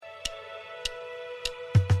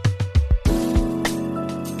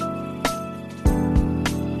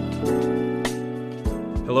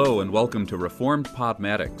Hello and welcome to Reformed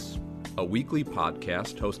Podmatics, a weekly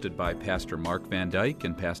podcast hosted by Pastor Mark Van Dyke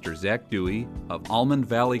and Pastor Zach Dewey of Almond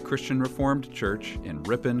Valley Christian Reformed Church in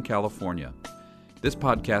Ripon, California. This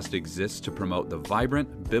podcast exists to promote the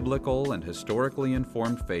vibrant, biblical, and historically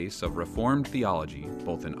informed face of Reformed theology,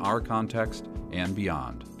 both in our context and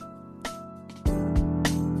beyond.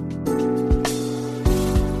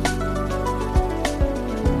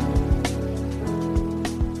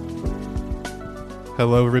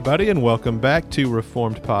 Hello, everybody, and welcome back to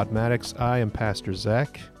Reformed Podmatics. I am Pastor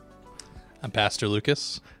Zach. I'm Pastor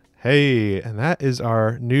Lucas. Hey, and that is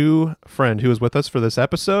our new friend who is with us for this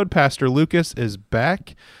episode. Pastor Lucas is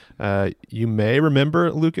back. You may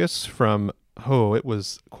remember Lucas from, it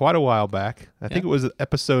was quite a while back. I think it was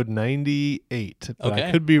episode 98, but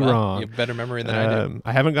I could be wrong. You have better memory than I do.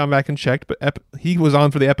 I haven't gone back and checked, but he was on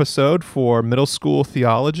for the episode for middle school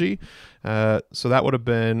theology. So that would have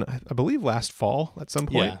been, I believe, last fall at some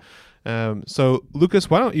point. Yeah. So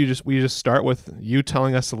Lucas, why don't we just start with you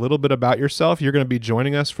telling us a little bit about yourself? You're going to be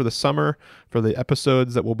joining us for the summer for the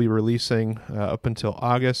episodes that we'll be releasing up until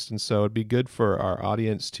August, and so it'd be good for our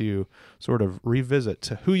audience to sort of revisit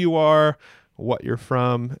to who you are, what you're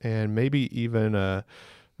from, and maybe even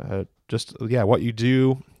what you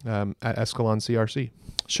do at Escalon CRC.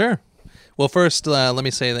 Sure. Well, first, let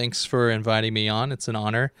me say thanks for inviting me on. It's an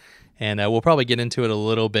honor. And we'll probably get into it a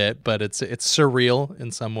little bit, but it's surreal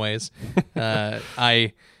in some ways.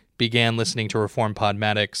 I began listening to Reformed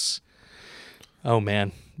Podmatics,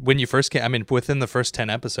 when you first came, within the first 10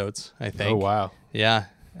 episodes, I think. Oh, wow. Yeah.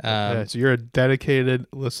 So you're a dedicated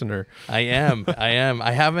listener. I am.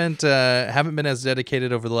 I haven't been as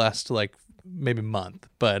dedicated over the last, maybe month,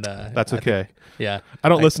 but... That's okay. Yeah. I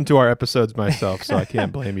don't listen to our episodes myself, so I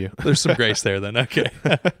can't blame you. There's some grace there then. Okay.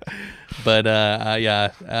 But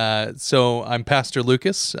so I'm Pastor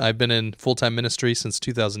Lucas. I've been in full-time ministry since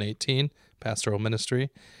 2018, pastoral ministry.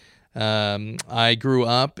 I grew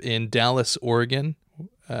up in Dallas, Oregon,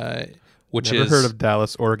 Never heard of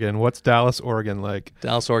Dallas, Oregon. What's Dallas, Oregon like?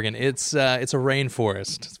 Dallas, Oregon. It's a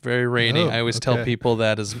rainforest. It's very rainy. I always tell people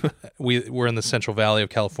that we're in the Central Valley of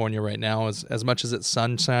California right now. As much as it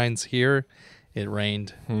sun shines here, it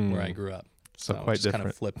rained where I grew up. So quite just different.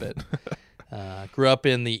 Kind of flip it. Grew up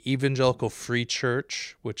in the Evangelical Free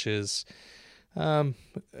Church, which is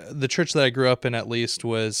the church that I grew up in. At least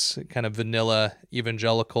was kind of vanilla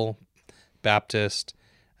evangelical Baptist.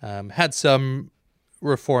 Had some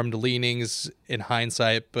Reformed leanings in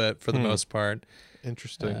hindsight, but for the most part,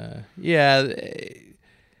 interesting. The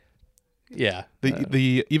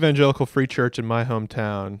Evangelical Free Church in my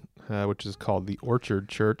hometown, which is called the Orchard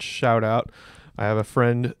Church. Shout out! I have a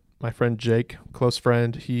friend, my friend Jake, close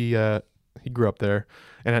friend. He grew up there,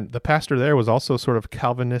 and the pastor there was also sort of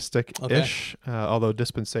Calvinistic-ish, although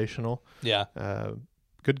dispensational. Yeah,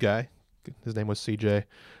 good guy. His name was CJ.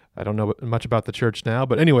 I don't know much about the church now,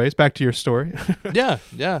 but anyways, back to your story. Yeah.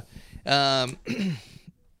 And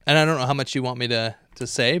I don't know how much you want me to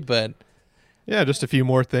say, but... Yeah, just a few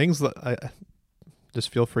more things. Just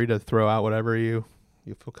feel free to throw out whatever you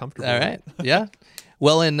feel comfortable with. All right, yeah.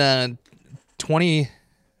 Well, in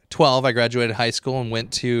 2012, I graduated high school and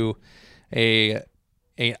went to a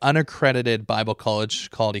unaccredited Bible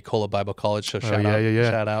college called Ecola Bible College, so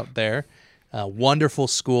shout out there. Wonderful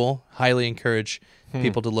school, highly encourage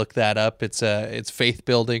people to look that up. It's faith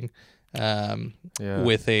building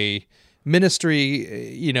with a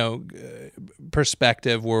ministry,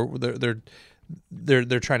 perspective where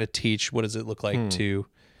they're trying to teach what does it look like to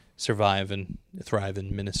survive and thrive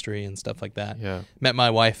in ministry and stuff like that. Yeah. Met my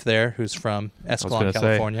wife there, who's from Escalon,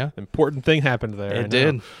 California. Important thing happened there. It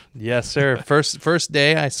did. Yes, sir. First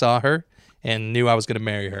day I saw her and knew I was going to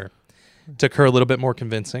marry her. Took her a little bit more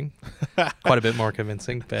convincing, quite a bit more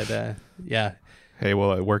convincing, but yeah. Hey,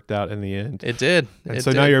 well, it worked out in the end. It did.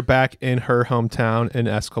 Now you're back in her hometown in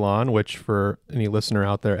Escalon, which for any listener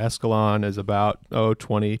out there, Escalon is about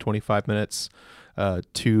 25 minutes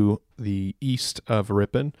to the east of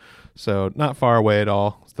Ripon. So not far away at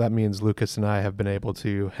all. So that means Lucas and I have been able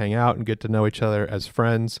to hang out and get to know each other as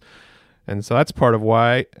friends. And so that's part of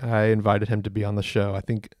why I invited him to be on the show. I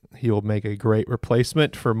think he will make a great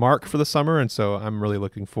replacement for Mark for the summer, and so I'm really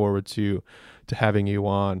looking forward to having you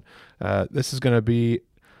on. This is going to be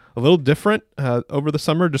a little different over the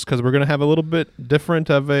summer just because we're going to have a little bit different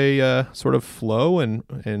of a sort of flow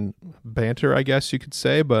and banter, I guess you could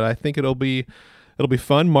say, but I think it'll be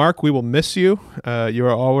fun. Mark, we will miss you. You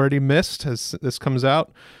are already missed as this comes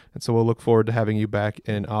out, and so we'll look forward to having you back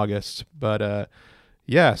in August. But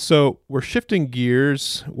Yeah, so we're shifting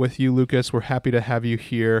gears with you, Lucas. We're happy to have you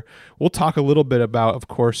here. We'll talk a little bit about, of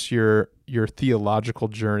course, your theological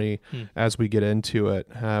journey as we get into it.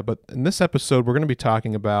 But in this episode, we're going to be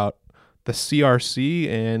talking about the CRC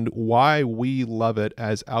and why we love it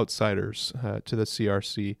as outsiders to the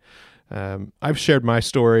CRC. I've shared my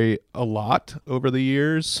story a lot over the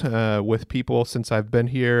years with people since I've been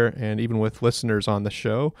here, and even with listeners on the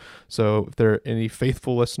show. So if there are any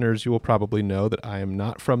faithful listeners, you will probably know that I am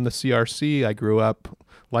not from the CRC. I grew up,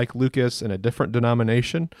 like Lucas, in a different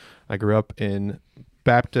denomination. I grew up in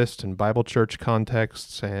Baptist and Bible church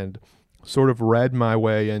contexts and sort of read my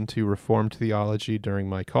way into Reformed theology during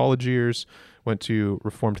my college years, went to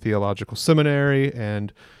Reformed Theological Seminary,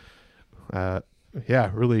 and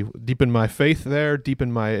really deepened my faith there,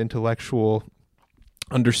 deepened my intellectual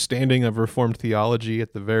understanding of Reformed theology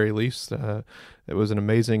at the very least. It was an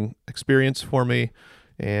amazing experience for me,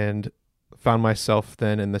 and found myself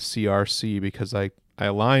then in the CRC because I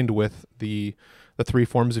aligned with the three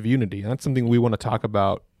forms of unity. And that's something we want to talk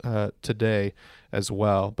about today as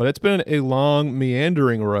well. But it's been a long,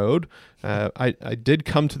 meandering road. I did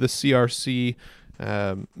come to the CRC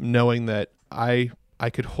knowing that I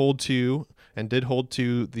could hold to and did hold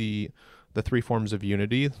to the three forms of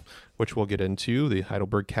unity, which we'll get into, the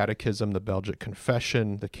Heidelberg Catechism, the Belgic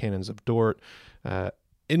Confession, the Canons of Dort.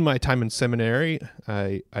 In my time in seminary,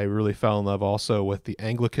 I really fell in love also with the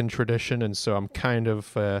Anglican tradition, and so I'm kind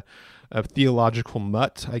of a theological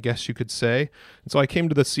mutt, I guess you could say. And so I came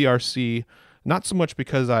to the CRC not so much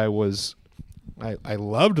because I loved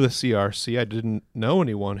the CRC. I didn't know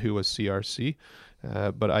anyone who was CRC,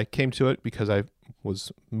 but I came to it because I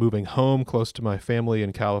was moving home close to my family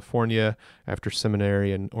in California after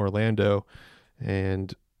seminary in Orlando.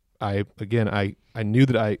 And I knew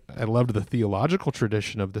that I loved the theological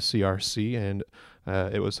tradition of the CRC, and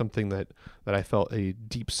it was something that I felt a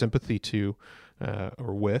deep sympathy to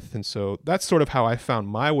or with. And so that's sort of how I found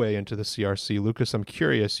my way into the CRC. Lucas, I'm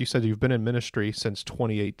curious, you said you've been in ministry since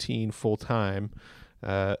 2018 full time,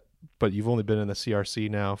 but you've only been in the CRC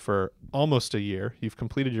now for almost a year. You've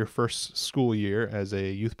completed your first school year as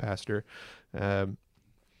a youth pastor.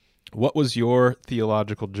 What was your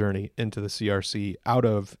theological journey into the CRC out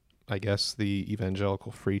of, I guess, the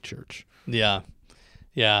Evangelical Free Church? Yeah.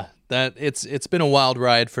 That it's been a wild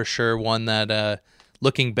ride for sure. One that,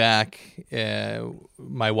 looking back,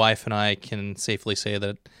 my wife and I can safely say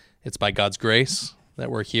that it's by God's grace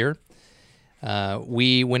that we're here.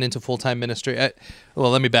 We went into full-time ministry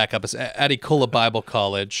let me back up. It's at Ecola Bible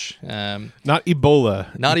College. Not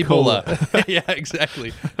Ebola. Not Ebola. Yeah,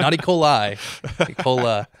 exactly. Not E. coli.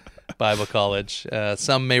 Ecola Bible College.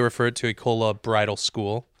 Some may refer it to Ecola Bridal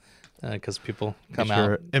School because people come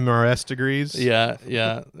out. MRS degrees?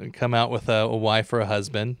 Yeah. Come out with a wife or a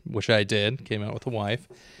husband, which I did. Came out with a wife.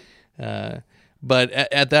 But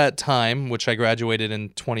at that time, which I graduated in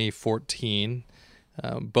 2014,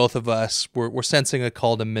 both of us were sensing a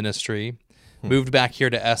call to ministry, moved back here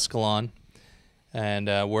to Escalon, and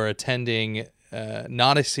we're attending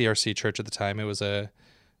not a CRC church at the time. It was a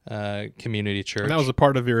community church. And that was a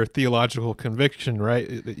part of your theological conviction,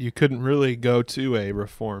 right? That you couldn't really go to a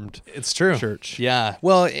Reformed church. Yeah.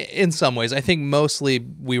 Well, in some ways. I think mostly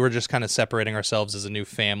we were just kind of separating ourselves as a new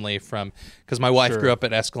family from, because my wife grew up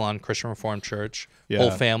at Escalon Christian Reformed Church. Yeah.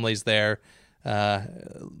 Whole family's there.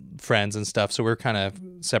 Friends and stuff, so we're kind of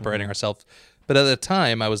separating ourselves. But at the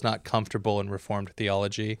time, I was not comfortable in Reformed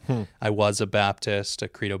theology. I was a Baptist, a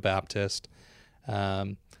Credo Baptist.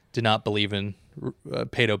 Did not believe in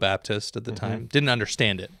Paedo Baptist at the time. Didn't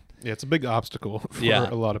understand it. Yeah, it's a big obstacle for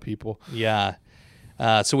a lot of people. Yeah.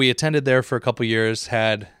 So we attended there for a couple years,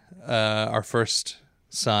 had our first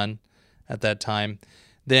son at that time.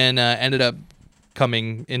 Then ended up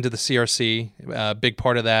coming into the CRC. A big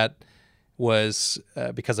part of that was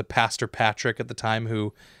because of Pastor Patrick at the time,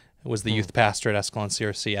 who was the youth pastor at Escalon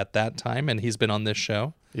CRC at that time, and he's been on this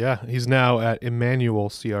show. Yeah, he's now at Emmanuel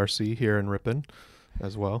CRC here in Ripon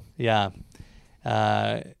as well. Yeah.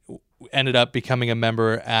 Ended up becoming a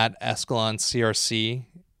member at Escalon CRC,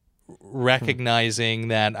 recognizing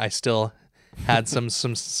that I still had some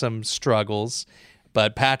struggles,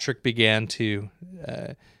 but Patrick began to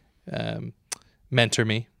mentor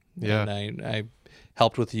me. Yeah. And I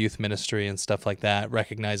helped with youth ministry and stuff like that,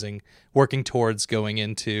 working towards going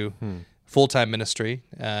into full-time ministry.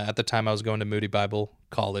 At the time, I was going to Moody Bible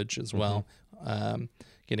College as well,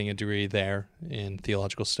 getting a degree there in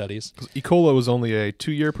theological studies. Ecola was only a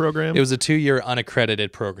 2-year program? It was a 2-year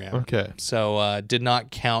unaccredited program. Okay. So did not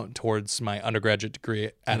count towards my undergraduate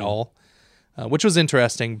degree at all, which was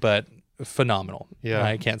interesting, but phenomenal. Yeah.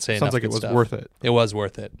 I can't say Sounds enough like good it was stuff. worth it. It was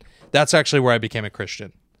worth it. That's actually where I became a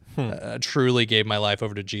Christian. Truly gave my life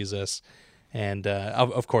over to Jesus. And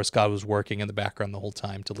of course, God was working in the background the whole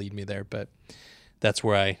time to lead me there. But that's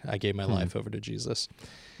where I gave my life over to Jesus.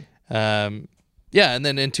 And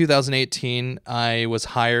then in 2018, I was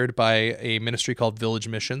hired by a ministry called Village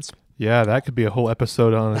Missions. Yeah, that could be a whole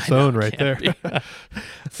episode on its own right there.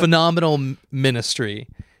 Phenomenal ministry.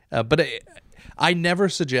 But I never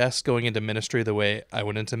suggest going into ministry the way I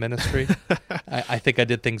went into ministry. I think I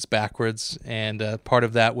did things backwards, and part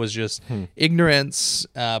of that was just ignorance.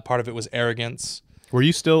 Part of it was arrogance. Were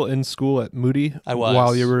you still in school at Moody I was.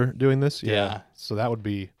 while you were doing this? Yeah. So that would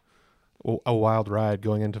be a wild ride,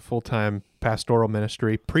 going into full-time pastoral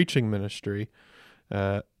ministry, preaching ministry.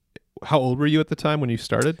 How old were you at the time when you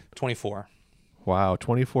started? 24. Wow,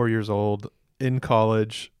 24 years old, in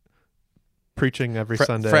college, preaching every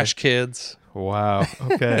Sunday. Fresh kids. Wow,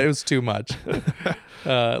 okay. It was too much.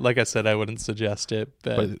 Like I said, I wouldn't suggest it.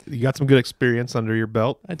 But you got some good experience under your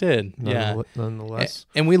belt. I did, nonetheless.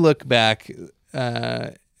 And we look back,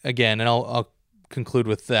 again, and I'll conclude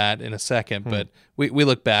with that in a second, but we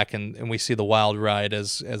look back and we see the wild ride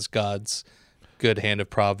as God's good hand of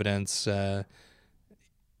providence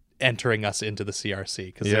entering us into the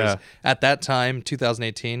CRC. Because at that time,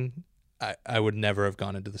 2018, I would never have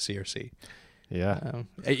gone into the CRC. Yeah.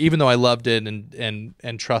 Even though I loved it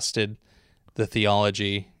and trusted the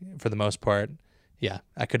theology for the most part,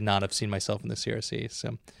 I could not have seen myself in the CRC.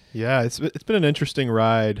 So yeah, it's been an interesting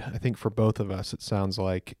ride, I think, for both of us. It sounds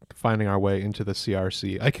like finding our way into the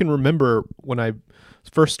CRC. I can remember when I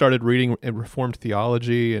first started reading Reformed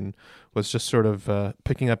theology and was just sort of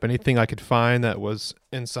picking up anything I could find that was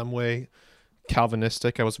in some way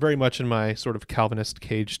Calvinistic. I was very much in my sort of Calvinist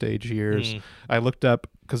cage stage years. I looked up,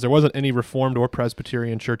 because there wasn't any Reformed or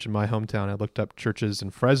Presbyterian church in my hometown, I looked up churches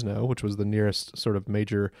in Fresno, which was the nearest sort of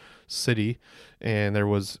major city, and there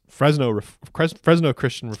was Fresno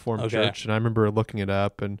Christian Reformed Church, and I remember looking it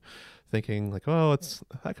up and thinking like, oh,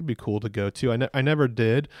 that could be cool to go to. I never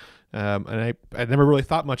did, and I never really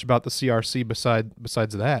thought much about the CRC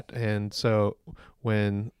besides that. And so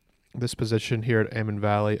when this position here at Ammon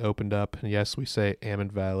Valley opened up, and yes, we say Ammon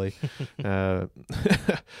Valley. When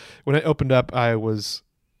it opened up, I was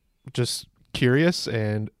just curious,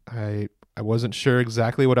 and I wasn't sure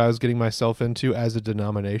exactly what I was getting myself into as a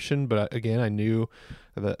denomination, but again, I knew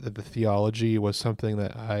that the theology was something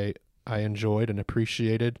that I enjoyed and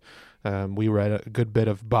appreciated. We read a good bit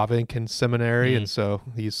of Bavinck in seminary, and so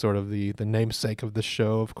he's sort of the namesake of the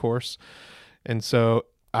show, of course. And so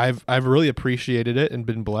I've really appreciated it and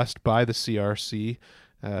been blessed by the CRC.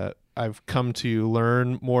 I've come to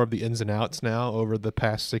learn more of the ins and outs now over the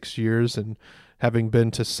past 6 years, and having been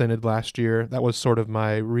to Synod last year, that was sort of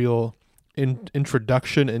my real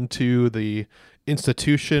introduction into the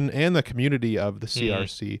institution and the community of the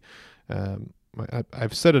CRC.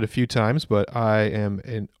 I've said it a few times, but I am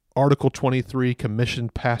an Article 23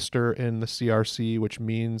 commissioned pastor in the CRC, which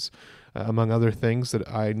means, among other things, that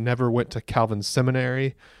I never went to Calvin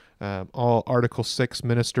Seminary. All Article 6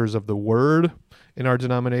 ministers of the Word in our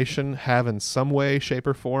denomination have in some way, shape,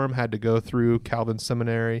 or form had to go through Calvin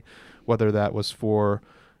Seminary, whether that was for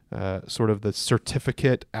sort of the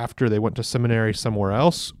certificate after they went to seminary somewhere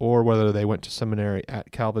else, or whether they went to seminary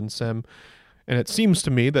at Calvin Sem. And it seems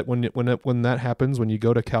to me that when that happens, when you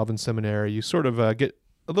go to Calvin Seminary, you sort of get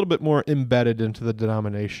a little bit more embedded into the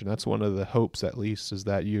denomination. That's one of the hopes, at least, is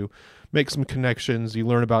that you make some connections, you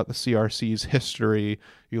learn about the CRC's history,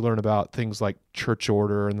 you learn about things like church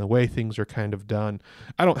order and the way things are kind of done.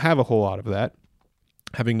 I don't have a whole lot of that,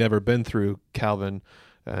 having never been through Calvin,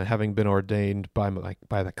 having been ordained by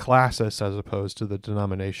the classis as opposed to the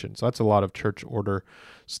denomination. So that's a lot of church order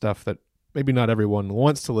stuff that maybe not everyone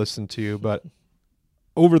wants to listen to, but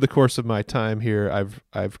over the course of my time here,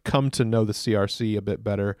 I've come to know the CRC a bit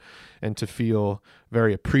better and to feel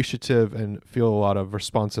very appreciative and feel a lot of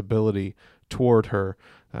responsibility toward her.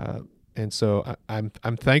 And so I'm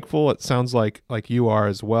thankful. It sounds like you are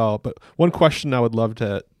as well. But one question I would love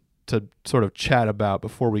to sort of chat about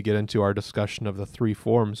before we get into our discussion of the three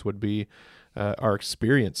forms would be our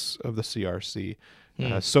experience of the CRC.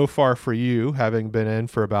 So far for you, having been in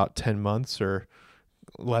for about 10 months or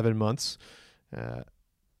 11 months,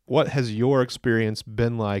 what has your experience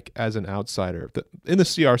been like as an outsider? In the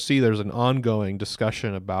CRC, there's an ongoing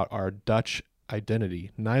discussion about our Dutch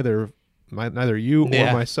identity. Neither you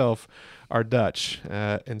or myself are Dutch.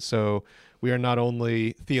 And so we are not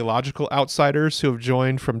only theological outsiders who have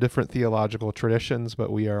joined from different theological traditions,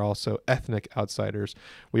 but we are also ethnic outsiders.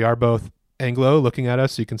 We are both Anglo. Looking at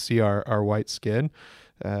us, you can see our white skin.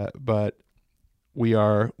 But we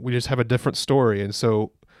just have a different story. And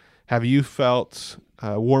so have you felt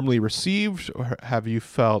warmly received, or have you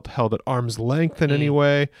felt held at arm's length in any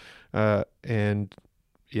way? And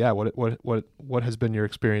yeah, what has been your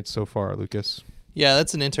experience so far, Lucas? Yeah,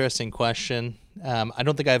 that's an interesting question. I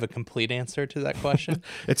don't think I have a complete answer to that question.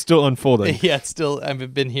 It's still unfolding. Yeah, it's still.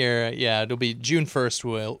 I've been here. Yeah, it'll be June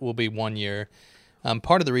 1st. Will be 1 year.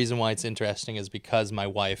 Part of the reason why it's interesting is because my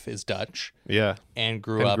wife is Dutch. Yeah, and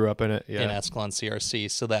grew up in it. Yeah. in Escalon CRC,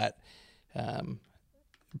 so that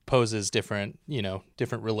poses different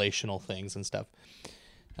relational things and stuff.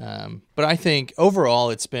 But I think overall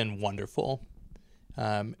it's been wonderful.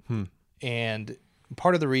 And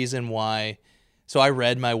part of the reason why, so I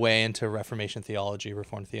read my way into Reformation theology,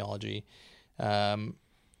 Reformed theology, and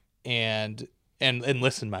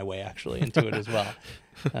listened my way actually into it as well.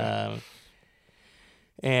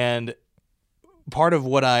 And part of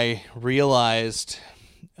what I realized,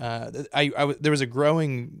 there was a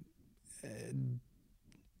growing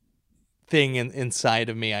thing inside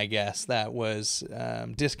of me, I guess, that was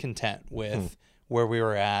discontent with where we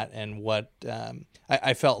were at and what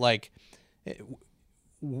I felt like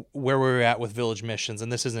where we were at with Village Missions.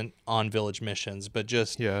 And this isn't on Village Missions, but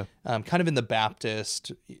just kind of in the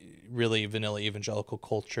Baptist, really vanilla evangelical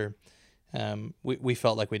culture. We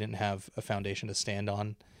felt like we didn't have a foundation to stand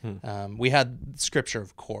on. We had scripture,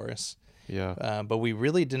 of course, but we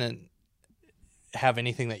really didn't have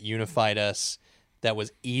anything that unified us, that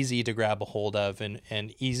was easy to grab a hold of and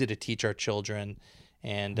easy to teach our children.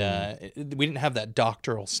 And we didn't have that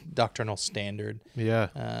doctrinal standard.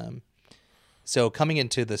 So coming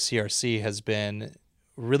into the CRC has been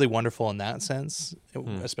really wonderful in that sense,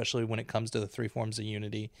 especially when it comes to the three forms of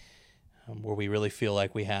unity, where we really feel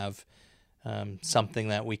like we have something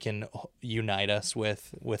that we can unite us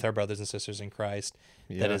with our brothers and sisters in Christ,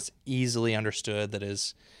 that is easily understood, that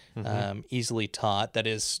is easily taught, that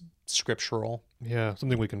is scriptural. Yeah,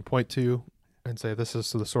 something we can point to and say this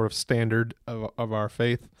is the sort of standard of our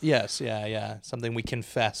faith. Yes, yeah. Something we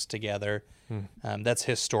confess together. That's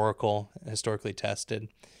historically tested.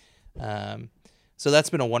 So that's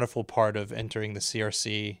been a wonderful part of entering the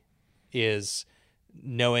CRC, is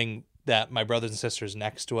knowing that my brothers and sisters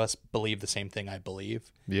next to us believe the same thing I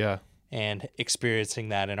believe. Yeah. And experiencing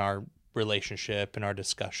that in our relationship and our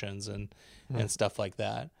discussions and stuff like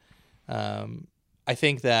that. I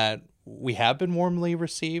think that we have been warmly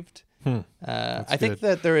received. I think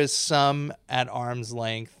that there is some at arm's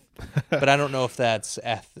length, but I don't know if that's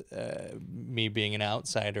me being an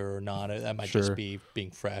outsider or not. That might just be being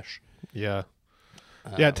fresh. Yeah.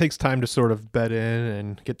 It takes time to sort of bed in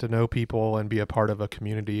and get to know people and be a part of a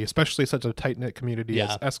community, especially such a tight-knit community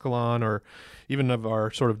as Escalon, or even of our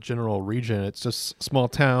sort of general region. It's just small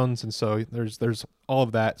towns, and so there's all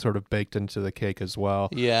of that sort of baked into the cake as well.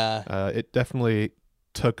 Yeah. It definitely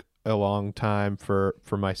took a long time for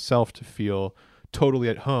myself to feel totally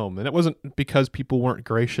at home. And it wasn't because people weren't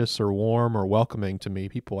gracious or warm or welcoming to me.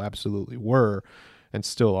 People absolutely were and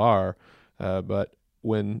still are. But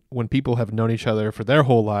when people have known each other for their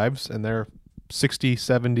whole lives and they're 60,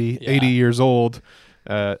 70, 80 years old,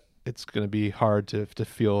 it's going to be hard to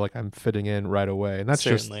feel like I'm fitting in right away. And that's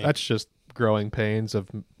just growing pains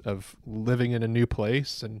of living in a new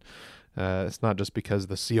place. And it's not just because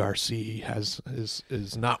the CRC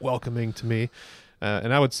is not welcoming to me.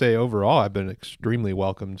 And I would say overall, I've been extremely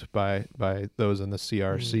welcomed by those in the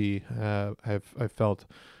CRC. I've felt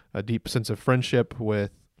a deep sense of friendship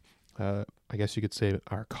with, I guess you could say,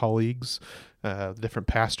 our colleagues, different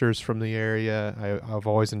pastors from the area. I've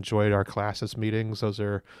always enjoyed our classis meetings. Those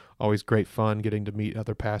are always great fun, getting to meet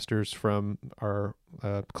other pastors from our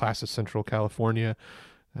classis Central California.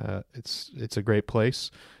 It's a great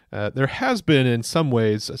place. There has been, in some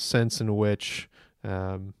ways, a sense in which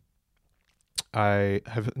I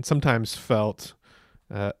have sometimes felt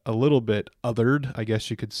a little bit othered, I guess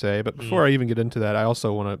you could say. But before I even get into that, I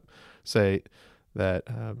also want to say that,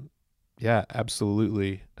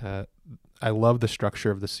 absolutely. I love the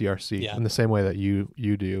structure of the CRC in the same way that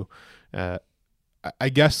you do. I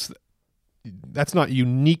guess that's not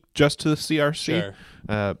unique just to the CRC.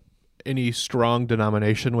 Sure. Any strong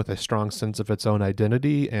denomination with a strong sense of its own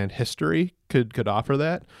identity and history could offer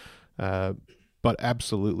that. But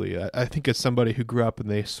absolutely, I think as somebody who grew up in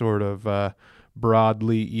a sort of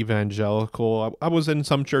broadly evangelical, I was in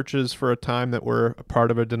some churches for a time that were a part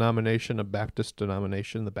of a denomination, a Baptist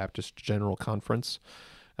denomination, the Baptist General Conference.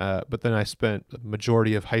 But then I spent the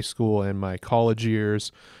majority of high school and my college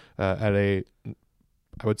years at a,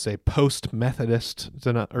 I would say, post-Methodist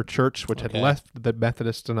church, which had left the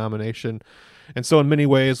Methodist denomination. And so in many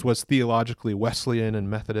ways was theologically Wesleyan and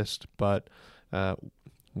Methodist, but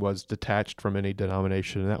was detached from any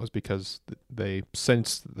denomination, and that was because they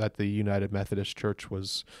sensed that the United Methodist Church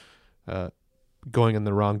was going in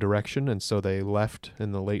the wrong direction, and so they left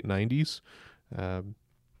in the late 90s,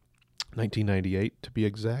 1998 to be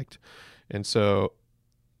exact. And so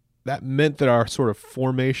that meant that our sort of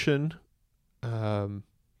formation,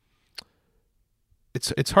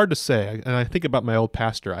 it's hard to say. And I think about my old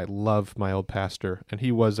pastor. I love my old pastor, and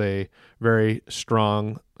he was a very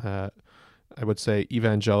strong, I would say,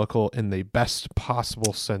 evangelical in the best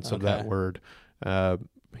possible sense of that word.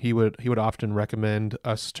 He would often recommend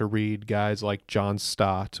us to read guys like John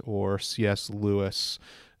Stott or C.S. Lewis.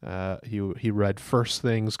 He read First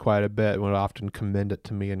Things quite a bit and would often commend it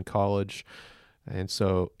to me in college. And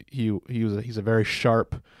so he's a very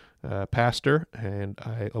sharp pastor, and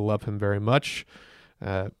I love him very much.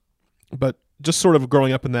 But just sort of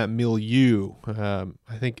growing up in that milieu,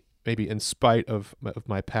 I think maybe in spite of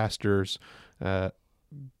my pastor's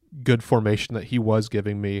good formation that he was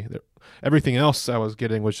giving me, everything else I was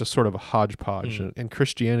getting was just sort of a hodgepodge, and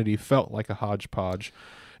Christianity felt like a hodgepodge.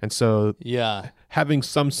 And so having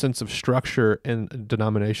some sense of structure in a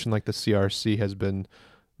denomination like the CRC has been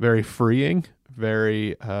very freeing,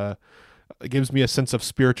 very it gives me a sense of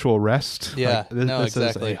spiritual rest. Yeah, this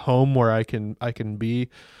is a home where I can be,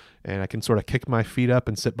 and I can sort of kick my feet up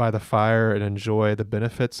and sit by the fire and enjoy the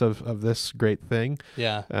benefits of this great thing.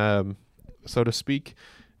 Yeah. So to speak.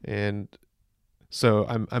 And so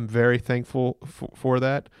I'm very thankful for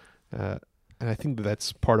that. And I think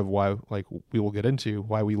that's part of why, like we will get into,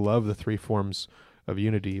 why we love the three forms of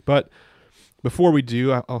unity. But before we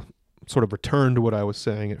do, I'll sort of return to what I was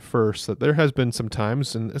saying at first, that there has been some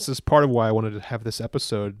times, and this is part of why I wanted to have this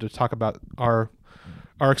episode, to talk about our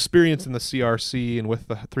experience in the CRC and with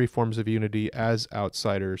the three forms of unity as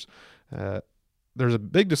outsiders. There's a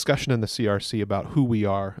big discussion in the CRC about who we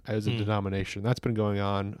are as a denomination. That's been going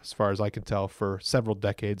on, as far as I can tell, for several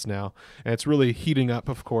decades now. And it's really heating up,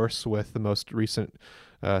 of course, with the most recent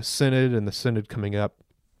synod and the synod coming up,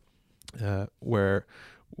 where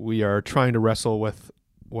we are trying to wrestle with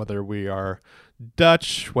whether we are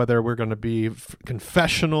Dutch, whether we're going to be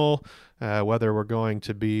confessional, whether we're going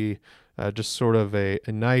to be just sort of a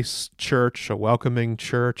nice church, a welcoming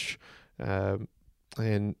church.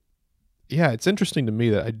 And yeah, it's interesting to me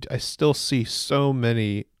that I still see so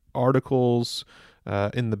many articles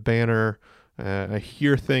in the banner. I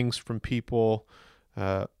hear things from people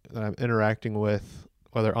that I'm interacting with,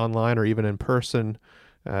 whether online or even in person,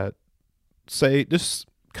 say, just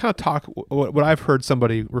kind of talk what I've heard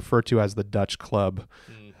somebody refer to as the Dutch club.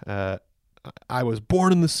 I was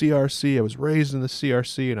born in the CRC, I was raised in the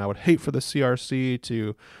CRC, and I would hate for the CRC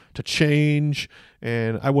to change,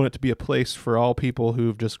 and I want it to be a place for all people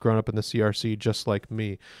who've just grown up in the CRC just like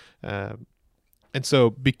me. And so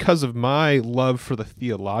because of my love for the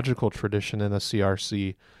theological tradition in the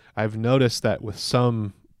CRC, I've noticed that with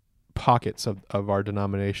some pockets of our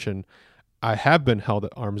denomination, I have been held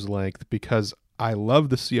at arm's length because I love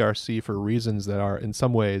the CRC for reasons that are in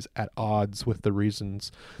some ways at odds with the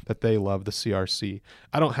reasons that they love the CRC.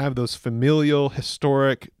 I don't have those familial,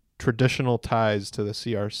 historic, traditional ties to the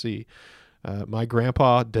CRC. My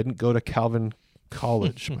grandpa didn't go to Calvin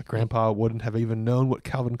College. My grandpa wouldn't have even known what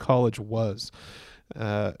Calvin College was.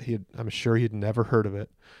 I'm sure he'd never heard of it.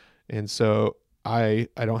 And so I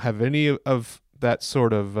don't have any of that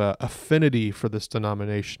sort of affinity for this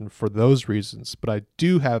denomination for those reasons, but I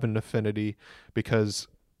do have an affinity because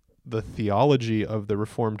the theology of the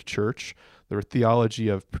Reformed Church, the theology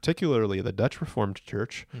of particularly the Dutch Reformed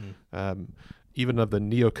Church, even of the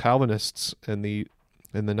Neo-Calvinists in the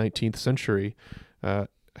 19th century,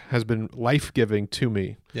 has been life-giving to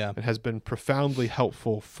me. Yeah. It has been profoundly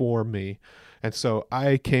helpful for me. And so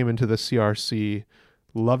I came into the CRC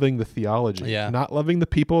loving the theology, not loving the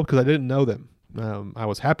people because I didn't know them. I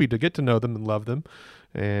was happy to get to know them and love them,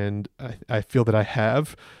 and I feel that I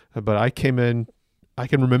have. But I came in. I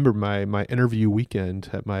can remember my interview weekend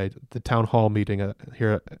at the town hall meeting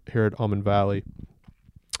here at Almond Valley.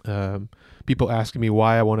 People asking me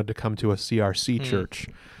why I wanted to come to a CRC church,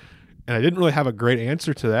 and I didn't really have a great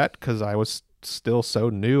answer to that because I was still so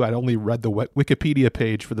new. I'd only read the Wikipedia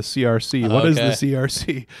page for the CRC. What is the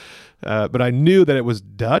CRC? But I knew that it was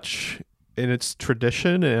Dutch in its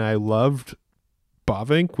tradition, and I loved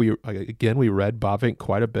Bavinck. We read Bavinck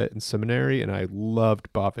quite a bit in seminary, and I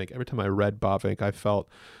loved Bavinck. Every time I read Bavinck, I felt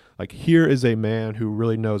like here is a man who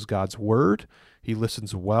really knows God's word. He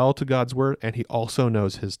listens well to God's word, and he also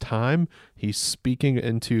knows his time. He's speaking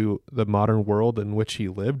into the modern world in which he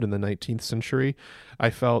lived in the 19th century.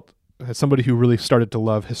 I felt, as somebody who really started to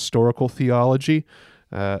love historical theology,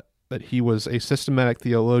 that he was a systematic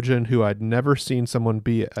theologian who I'd never seen someone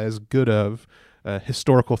be as good of a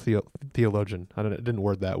historical theologian. It didn't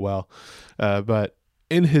word that well, but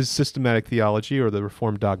in his systematic theology, or the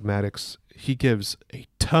Reformed dogmatics, he gives a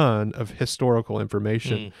ton of historical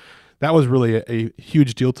information. That was really a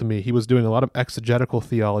huge deal to me. He was doing a lot of exegetical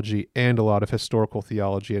theology and a lot of historical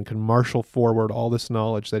theology, and can marshal forward all this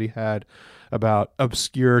knowledge that he had about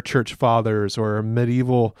obscure church fathers or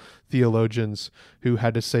medieval theologians who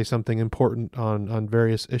had to say something important on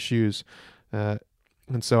various issues. And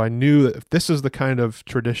so I knew that if this is the kind of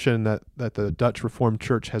tradition that the Dutch Reformed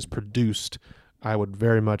Church has produced, I would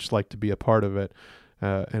very much like to be a part of it.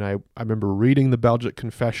 And I remember reading the Belgic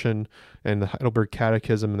Confession and the Heidelberg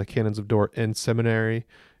Catechism and the Canons of Dort in seminary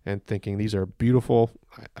and thinking these are beautiful.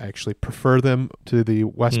 I actually prefer them to the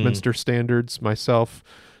Westminster standards myself.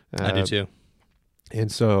 I do too.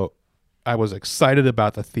 And so I was excited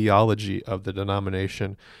about the theology of the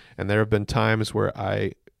denomination. And there have been times where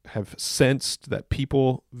I have sensed that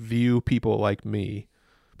people view people like me,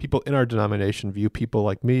 people in our denomination view people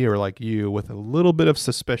like me or like you with a little bit of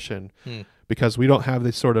suspicion because we don't have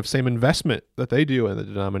the sort of same investment that they do in the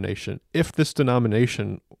denomination. If this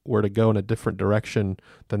denomination were to go in a different direction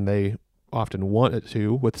than they often want it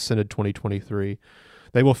to with Synod 2023,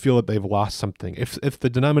 they will feel that they've lost something. If the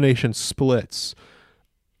denomination splits,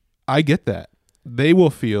 I get that. They will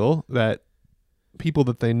feel that people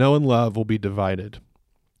that they know and love will be divided.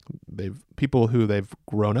 People who they've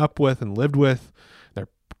grown up with and lived with, their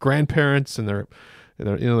grandparents and their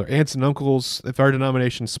aunts and uncles. If our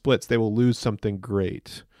denomination splits, they will lose something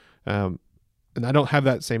great. And I don't have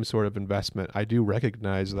that same sort of investment. I do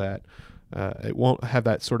recognize that it won't have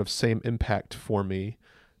that sort of same impact for me.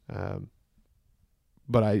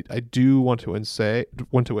 But I do want to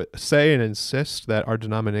say and insist that our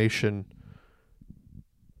denomination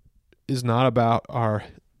is not about our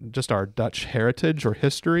Dutch heritage or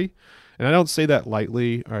history. And I don't say that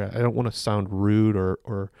lightly, or I don't want to sound rude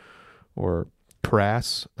or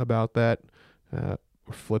crass about that, or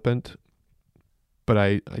flippant. But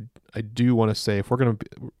I do want to say, if we're going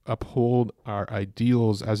to uphold our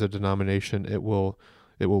ideals as a denomination, it will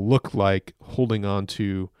look like holding on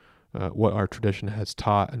to what our tradition has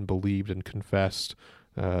taught and believed and confessed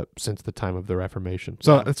since the time of the Reformation.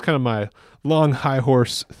 So that's kind of my long high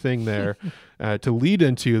horse thing there to lead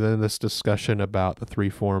into then this discussion about the three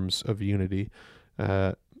forms of unity.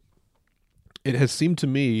 It has seemed to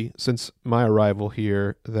me since my arrival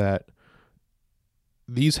here that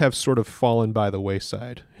these have sort of fallen by the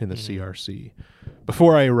wayside in the CRC.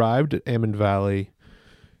 Before I arrived at Almond Valley,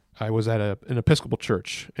 I was at an Episcopal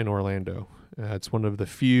church in Orlando. It's one of the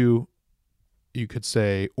few, you could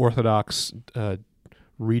say, Orthodox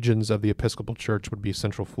regions of the Episcopal Church would be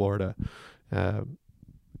Central Florida.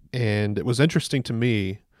 And it was interesting to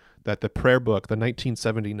me that the prayer book, the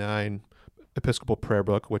 1979 Episcopal prayer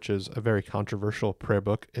book, which is a very controversial prayer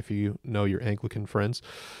book if you know your Anglican friends,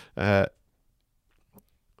 and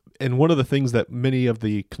one of the things that many of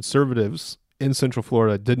the conservatives in Central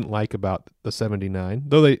Florida didn't like about the 79,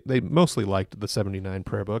 though they mostly liked the 79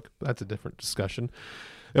 prayer book, that's a different discussion.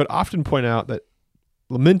 They would often point out that,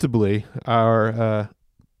 lamentably, our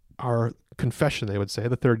confession, they would say,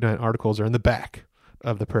 the 39 articles are in the back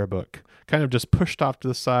of the prayer book, kind of just pushed off to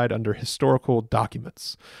the side under historical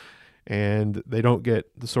documents, and they don't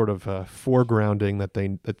get the sort of foregrounding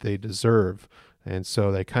that they deserve, and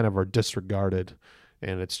so they kind of are disregarded.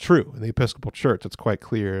 And it's true. In the Episcopal Church, it's quite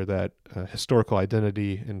clear that historical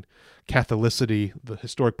identity and Catholicity, the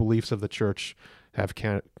historic beliefs of the Church, have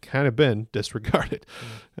kind of been disregarded.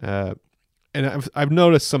 And I've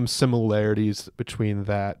noticed some similarities between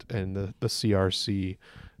that and the CRC.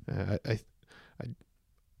 I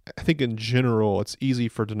think in general, it's easy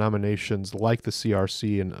for denominations like the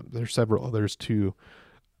CRC, and there's several others too,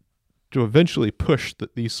 to eventually push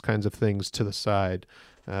these kinds of things to the side.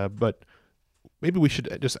 But maybe we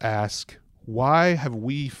should just ask, why have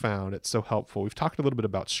we found it so helpful? We've talked a little bit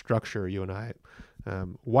about structure, you and I.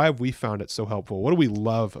 Why have we found it so helpful? What do we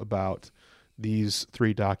love about these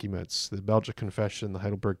three documents, the Belgic Confession, the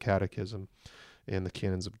Heidelberg Catechism, and the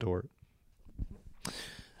Canons of Dort?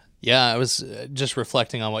 Yeah, I was just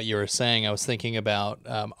reflecting on what you were saying. I was thinking about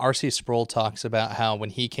R.C. Sproul talks about how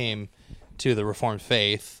when he came to the Reformed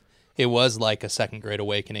faith, it was like a second great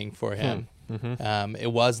awakening for him. Mm-hmm.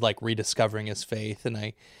 It was like rediscovering his faith,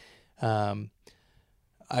 and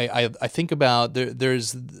I think about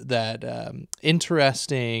there's that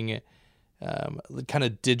interesting kind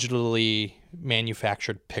of digitally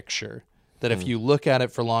manufactured picture that if you look at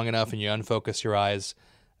it for long enough and you unfocus your eyes,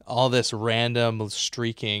 all this random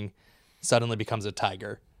streaking suddenly becomes a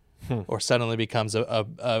tiger. or suddenly becomes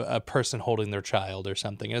a person holding their child or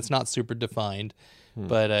something. And it's not super defined,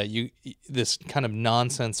 but this kind of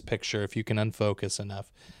nonsense picture, if you can unfocus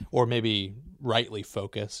enough, or maybe rightly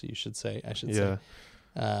focus, I should say,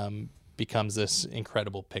 becomes this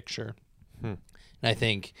incredible picture. And I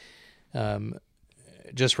think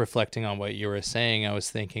just reflecting on what you were saying, I was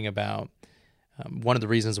thinking about one of the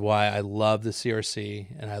reasons why I love the CRC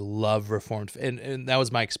and I love Reformed, and that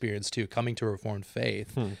was my experience too. Coming to Reformed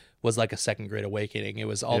faith was like a second great awakening. It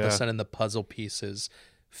was all of a sudden the puzzle pieces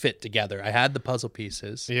fit together. I had the puzzle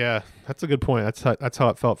pieces. Yeah, that's a good point. That's how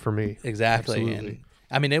it felt for me. Exactly. Absolutely. And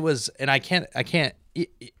I mean, it was, and I can't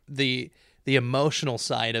the emotional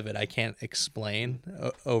side of it I can't explain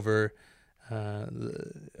over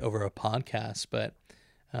a podcast, but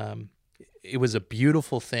it was a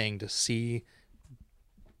beautiful thing to see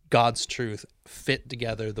God's truth fit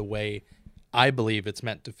together the way I believe it's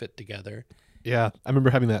meant to fit together. Yeah, I remember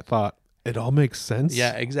having that thought. It all makes sense.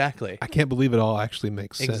 Yeah, exactly. I can't believe it all actually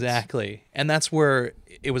makes sense. Exactly. And that's where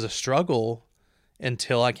it was a struggle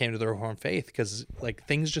until I came to the Reformed faith, because like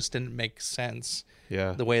things just didn't make sense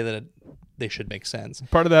the way that they should make sense.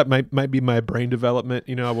 Part of that might be my brain development.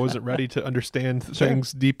 You know, I wasn't ready to understand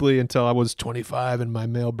things deeply until I was 25 and my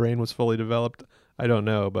male brain was fully developed. I don't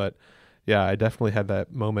know, but yeah, I definitely had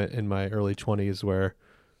that moment in my early 20s where,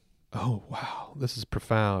 oh, wow, this is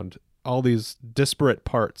profound. All these disparate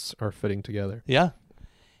parts are fitting together. Yeah.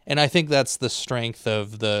 And I think that's the strength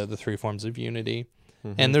of the three forms of unity.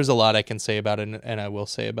 And there's a lot I can say about it, and I will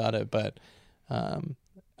say about it, but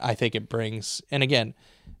I think it brings, and again,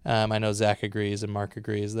 I know Zach agrees and Mark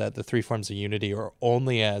agrees that the three forms of unity are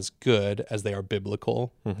only as good as they are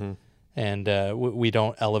biblical. And we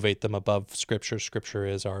don't elevate them above Scripture. Scripture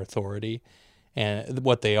is our authority. And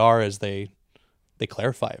what they are is they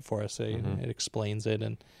clarify it for us. It explains it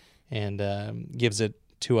and gives it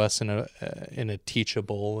to us in a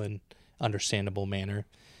teachable and understandable manner.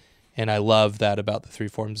 And I love that about the three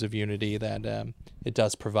forms of unity, that it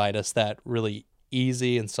does provide us that really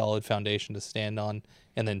easy and solid foundation to stand on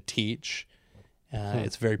and then teach.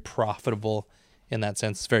 It's very profitable in that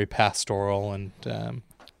sense. It's very pastoral and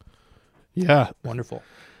wonderful.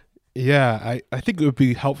 Yeah, I think it would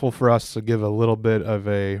be helpful for us to give a little bit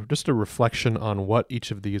of just a reflection on what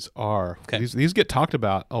each of these are. Okay. These get talked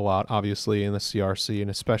about a lot, obviously, in the CRC, and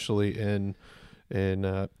especially in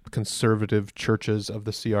conservative churches of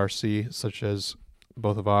the CRC, such as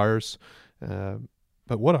both of ours.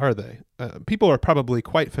 But what are they? People are probably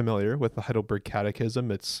quite familiar with the Heidelberg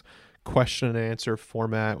Catechism. It's question and answer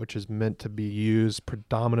format, which is meant to be used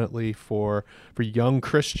predominantly for young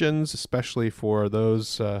Christians, especially for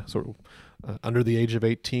those under the age of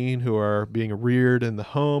 18 who are being reared in the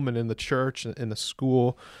home and in the church and in the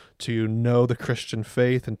school to know the Christian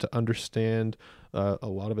faith and to understand a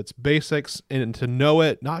lot of its basics and to know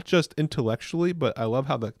it not just intellectually, but I love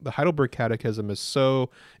how the Heidelberg Catechism is so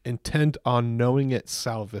intent on knowing it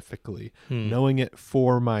salvifically, knowing it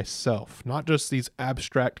for myself, not just these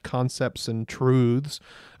abstract concepts and truths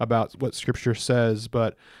about what Scripture says,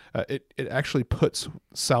 but it actually puts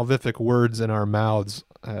salvific words in our mouths.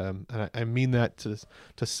 And I mean that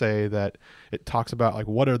to say that it talks about like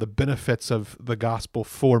what are the benefits of the gospel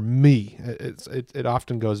for me. It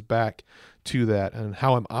often goes back to that, and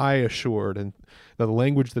how am I assured? And the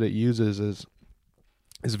language that it uses is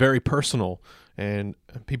very personal, and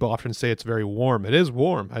people often say it's very warm. It is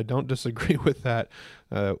warm. I don't disagree with that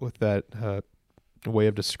way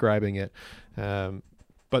of describing it.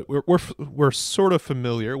 But we're sort of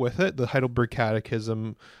familiar with it. The Heidelberg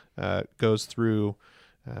Catechism goes through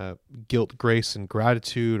guilt, grace, and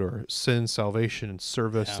gratitude, or sin, salvation, and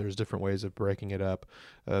service. Yeah. There's different ways of breaking it up.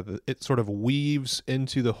 It sort of weaves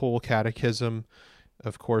into the whole catechism,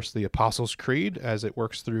 of course, the Apostles' Creed, as it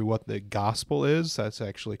works through what the gospel is. That's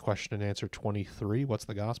actually question and answer 23. What's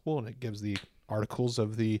the gospel? And it gives the articles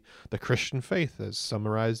of the Christian faith as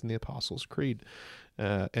summarized in the Apostles' Creed.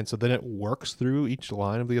 And so then it works through each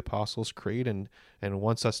line of the Apostles' Creed and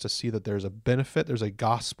wants us to see that there's a benefit, there's a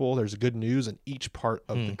gospel, there's good news in each part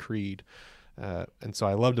of the creed. And so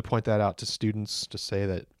I love to point that out to students, to say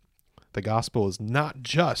that the gospel is not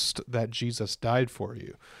just that Jesus died for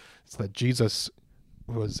you. It's that Jesus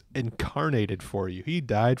was incarnated for you. He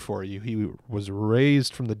died for you. He was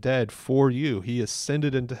raised from the dead for you. He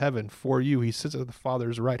ascended into heaven for you. He sits at the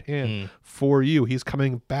Father's right hand for you. He's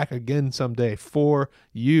coming back again someday for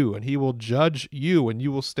you, and he will judge you, and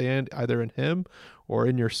you will stand either in him or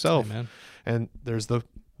in yourself. Amen. And there's the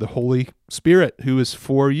Holy Spirit who is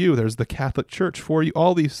for you. There's the Catholic Church for you.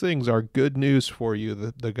 All these things are good news for you.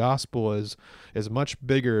 The gospel is much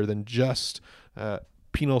bigger than just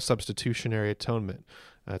penal substitutionary atonement.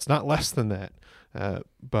 It's not less than that,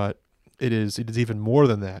 but it is even more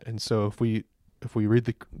than that. And so if we read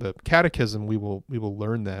the Catechism, we will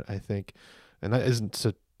learn that, I think, and that isn't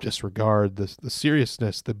to disregard the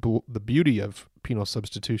seriousness, the beauty of penal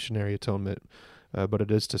substitutionary atonement, but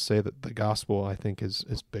it is to say that the gospel, I think, is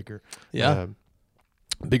bigger. Yeah.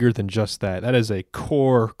 Bigger than just that. That is a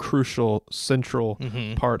core, crucial, central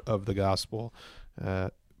part of the gospel,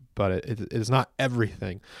 but it is not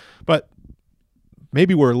everything. But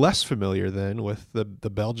maybe we're less familiar then with the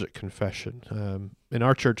Belgic Confession. In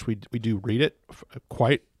our church, we do read it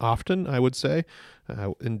quite often, I would say,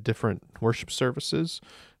 in different worship services,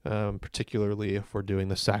 particularly if we're doing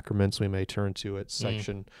the sacraments, we may turn to its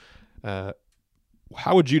section. How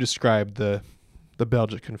would you describe the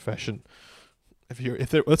Belgic Confession?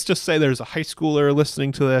 Let's just say there's a high schooler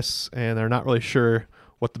listening to this and they're not really sure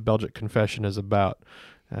what the Belgic Confession is about.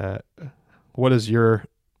 What is your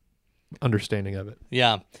understanding of it?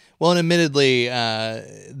 Yeah. Well, and admittedly,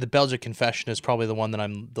 the Belgic Confession is probably the one that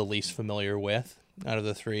I'm the least familiar with out of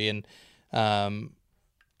the three. And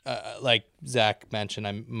like Zach mentioned,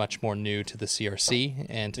 I'm much more new to the CRC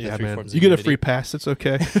and to the three forms of unity. You get a free pass. It's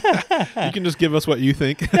okay. You can just give us what you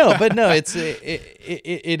think. No,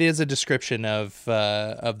 it is a description of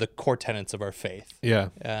the core tenets of our faith. Yeah.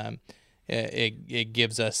 It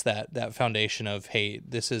gives us that foundation of, hey,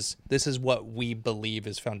 this is what we believe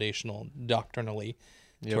is foundational doctrinally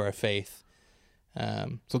to our faith.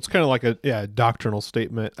 So it's kind of like a doctrinal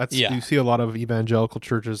statement. You see a lot of evangelical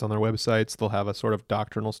churches on their websites. They'll have a sort of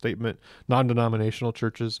doctrinal statement. Non-denominational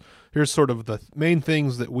churches, here's sort of the main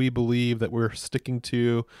things that we believe that we're sticking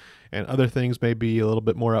to, and other things may be a little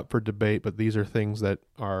bit more up for debate, but these are things that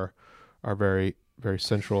are very, very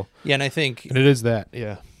central. Yeah, and it is that.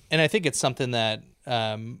 Yeah. And I think it's something that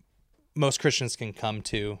most Christians can come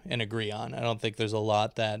to and agree on. I don't think there's a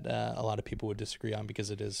lot that a lot of people would disagree on,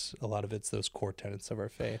 because a lot of it's those core tenets of our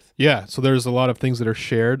faith. Yeah, so there's a lot of things that are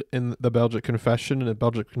shared in the Belgic Confession, and the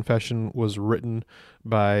Belgic Confession was written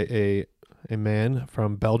by a man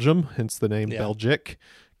from Belgium, hence the name Belgic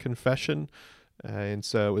Confession. And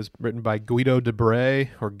so it was written by Guido de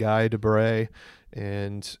Bray, or Guy de Bray,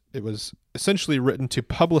 and it was essentially written to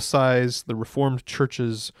publicize the Reformed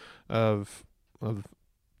churches of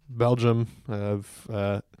Belgium, of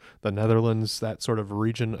the Netherlands, that sort of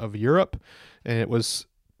region of Europe. And it was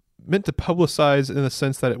meant to publicize in the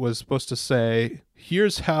sense that it was supposed to say,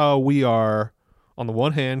 here's how we are, on the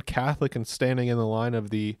one hand, Catholic and standing in the line of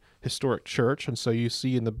the historic church. And so you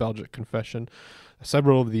see in the Belgic Confession,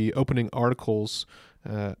 several of the opening articles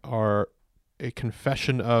are a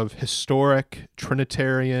confession of historic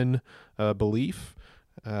Trinitarian belief.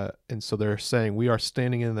 And so they're saying we are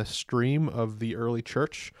standing in the stream of the early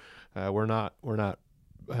church. We're not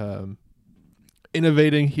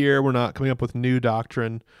innovating here. We're not coming up with new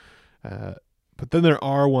doctrine. But then there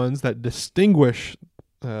are ones that distinguish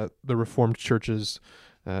the Reformed churches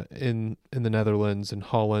in the Netherlands and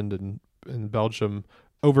Holland and in Belgium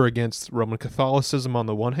over against Roman Catholicism on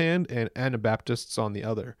the one hand and Anabaptists on the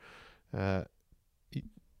other.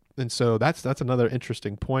 And so that's another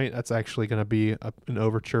interesting point. That's actually going to be an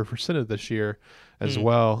overture for Synod this year as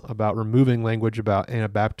well, about removing language about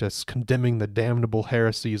Anabaptists, condemning the damnable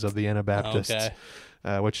heresies of the Anabaptists.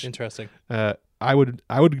 Which interesting. I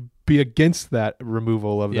would be against that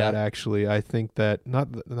removal of that. Actually, I think that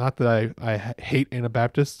not that I hate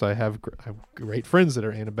Anabaptists. I have great friends that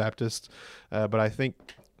are Anabaptists, but I think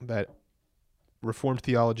that Reformed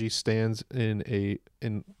theology stands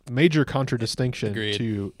in major contradistinction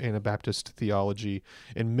to Anabaptist theology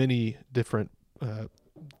in many different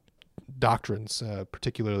doctrines,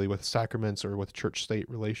 particularly with sacraments or with church-state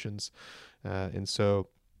relations, and so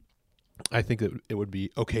I think that it would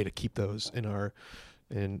be okay to keep those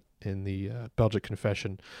in the Belgic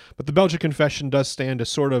Confession. But the Belgic Confession does stand to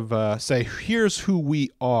sort of say, here's who we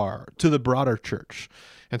are to the broader church,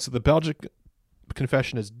 and so the Belgic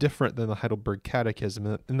Confession is different than the Heidelberg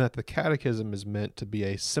Catechism in that the Catechism is meant to be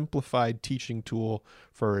a simplified teaching tool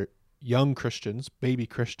for young Christians, baby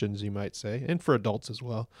Christians, you might say, and for adults as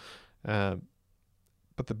well.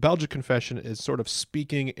 But the Belgic Confession is sort of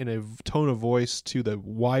speaking in a tone of voice to the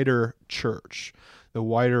wider church, the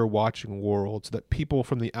wider watching world, so that people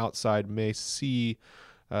from the outside may see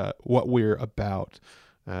what we're about.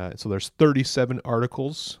 So there's 37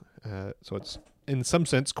 articles, so it's in some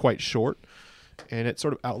sense quite short. And it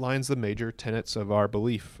sort of outlines the major tenets of our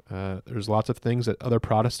belief. There's lots of things that other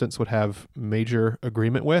Protestants would have major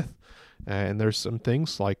agreement with. And there's some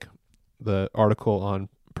things like the article on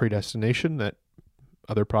predestination that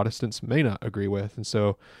other Protestants may not agree with. And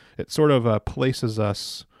so it sort of places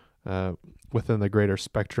us within the greater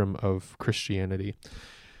spectrum of Christianity.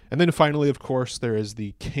 And then finally, of course, there is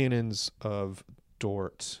the canons of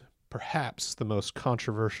Dort, perhaps the most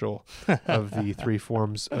controversial of the three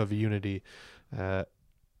forms of unity.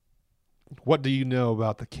 What do you know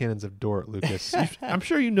about the canons of Dort, Lucas? I'm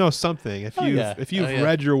sure you know something. If you've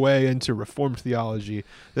read your way into Reformed theology,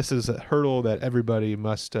 this is a hurdle that everybody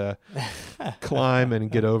must climb and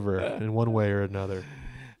get over in one way or another.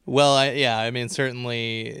 Well,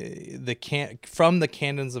 certainly from the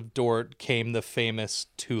canons of Dort came the famous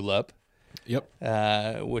tulip.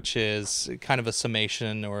 Yep. Which is kind of a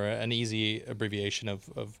summation or an easy abbreviation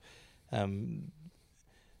of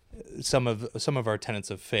some of our tenets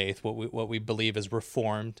of faith, what we believe is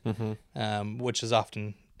Reformed, which is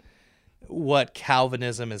often what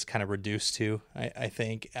Calvinism is kind of reduced to. I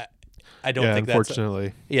think. I don't think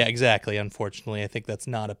unfortunately. Exactly. Unfortunately, I think that's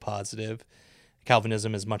not a positive.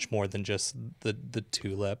 Calvinism is much more than just the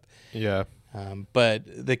tulip. Yeah. But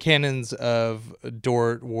the canons of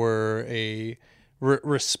Dort were a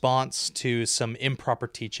response to some improper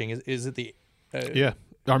teaching. Is it the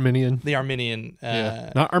Arminian? The Arminian,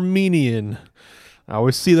 not Armenian. I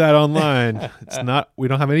always see that online. It's not. We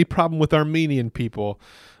don't have any problem with Armenian people.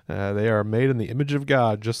 They are made in the image of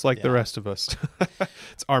God, just like the rest of us.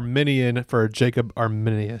 It's Arminian for Jacob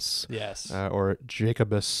Arminius. Yes. Or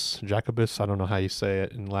Jacobus. I don't know how you say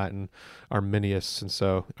it in Latin. Arminius. And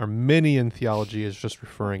so Arminian theology is just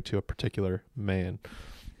referring to a particular man.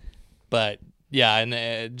 But yeah,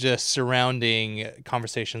 and just surrounding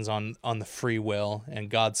conversations on the free will and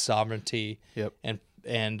God's sovereignty,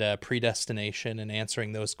 and predestination, and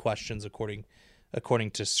answering those questions according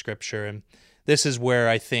to Scripture. And this is where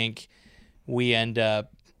I think we end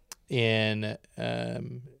up in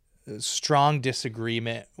strong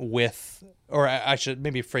disagreement with, or I should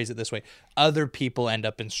maybe phrase it this way: other people end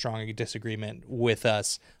up in strong disagreement with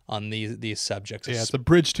us on these subjects. Yeah, it's a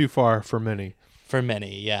bridge too far for many. For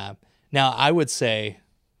many, yeah. Now, I would say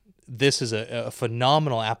this is a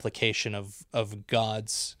phenomenal application of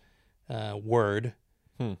God's word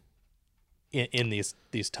in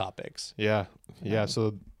these topics. Yeah.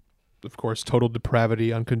 So, of course, total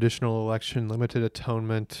depravity, unconditional election, limited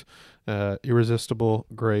atonement, irresistible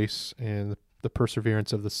grace, and the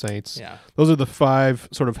perseverance of the saints. Yeah. Those are the five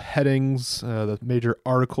sort of headings, the major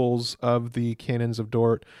articles of the canons of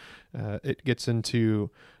Dort. It gets into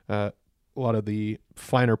a lot of the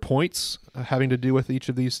finer points having to do with each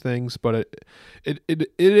of these things, but it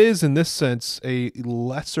is in this sense a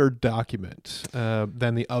lesser document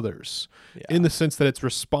than the others, in the sense that it's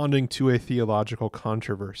responding to a theological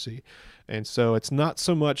controversy. And so it's not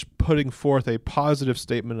so much putting forth a positive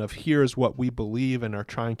statement of here's what we believe and are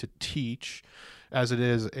trying to teach, as it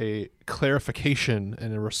is a clarification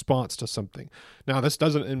and a response to something. Now, this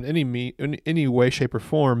doesn't in any way, shape, or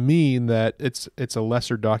form mean that it's a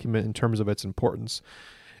lesser document in terms of its importance.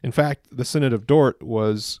 In fact, the Synod of Dort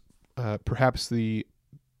was perhaps the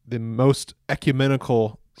most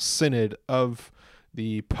ecumenical synod of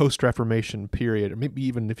the post-Reformation period, or maybe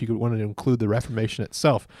even if you wanted to include the Reformation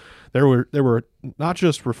itself. There were not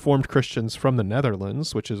just Reformed Christians from the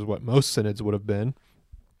Netherlands, which is what most synods would have been.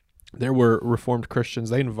 There were Reformed Christians.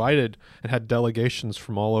 They invited and had delegations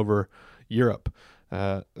from all over Europe.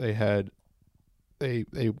 They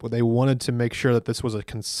wanted to make sure that this was a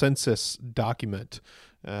consensus document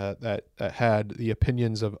that had the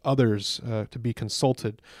opinions of others to be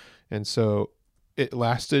consulted, and so it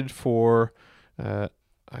lasted for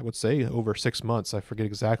I would say over 6 months. I forget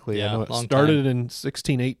exactly. Yeah, I know it time. started in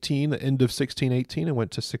 1618, the end of 1618, and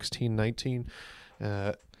went to 1619.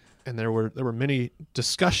 And there were many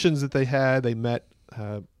discussions that they had. They met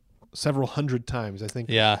several hundred times. I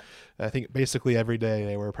think basically every day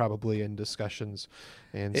they were probably in discussions.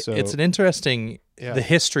 And so it's an interesting. The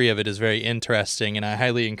history of it is very interesting, and I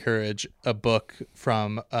highly encourage a book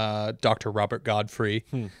from Dr. Robert Godfrey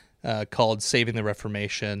called "Saving the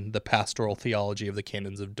Reformation: The Pastoral Theology of the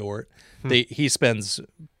Canons of Dort." He spends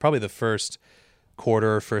probably the first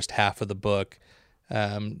half of the book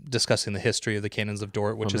discussing the history of the canons of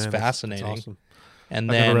Dort, which is fascinating. That's awesome. And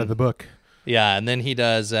I've never read the book. Yeah, and then he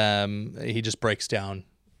does. He just breaks down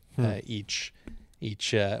each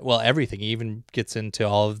everything. He even gets into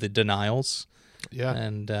all of the denials. Yeah,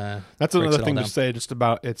 and that's another thing to say just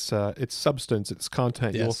about its substance, its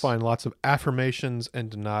content. Yes. You'll find lots of affirmations and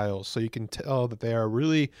denials, so you can tell that they are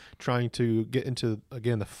really trying to get into,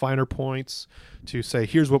 again, the finer points to say,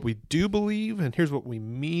 here's what we do believe, and here's what we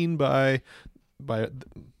mean by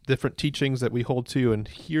different teachings that we hold to, and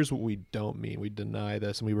here's what we don't mean. We deny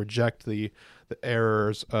this, and we reject the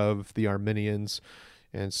errors of the Arminians.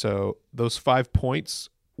 And so those 5 points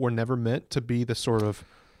were never meant to be the sort of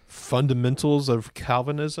fundamentals of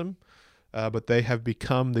Calvinism, but they have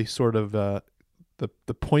become the sort of the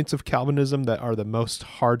points of Calvinism that are the most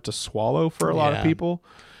hard to swallow for a lot of people.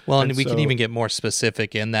 Well, and we can even get more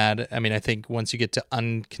specific in that. I mean, I think once you get to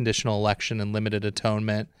unconditional election and limited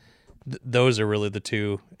atonement, those are really the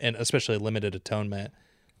two, and especially limited atonement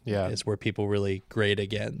is where people really grade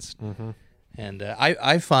against. Mm-hmm. And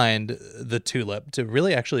I find the tulip to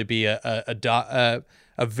really actually be a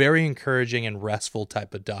very encouraging and restful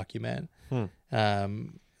type of document,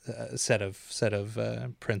 set of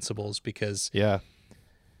principles, because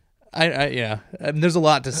I there's a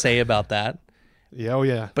lot to say about that. Yeah, oh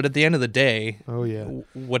yeah. But at the end of the day,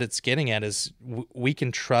 what it's getting at is we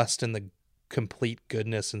can trust in the complete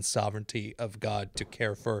goodness and sovereignty of God to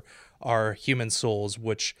care for our human souls,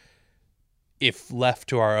 which, if left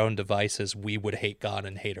to our own devices, we would hate God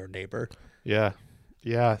and hate our neighbor. Yeah.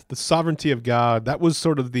 Yeah. The sovereignty of God, that was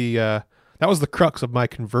sort of that was the crux of my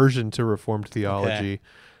conversion to Reformed theology.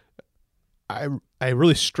 Okay. I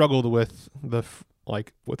really struggled with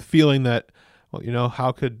with feeling that, well,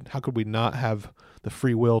 how could we not have the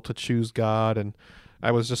free will to choose God? And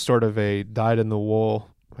I was just sort of a dyed-in-the-wool,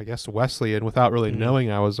 I guess, Wesleyan, without really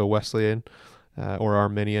knowing I was a Wesleyan or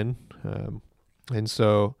Arminian. And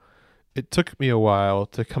so it took me a while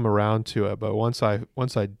to come around to it, but once I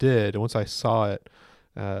did, and once I saw it,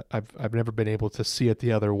 I've never been able to see it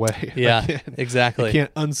the other way. Yeah, exactly. I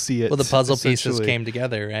can't unsee it. Well, the puzzle pieces came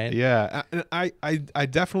together, right? Yeah, and I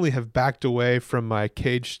definitely have backed away from my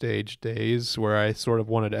cage stage days where I sort of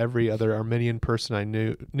wanted every other Arminian person I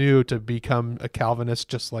knew to become a Calvinist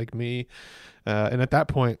just like me. And at that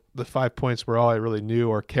point, the 5 points were all I really knew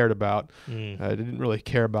or cared about. I didn't really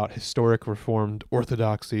care about historic Reformed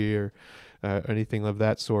orthodoxy or anything of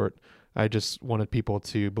that sort. I just wanted people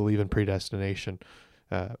to believe in predestination.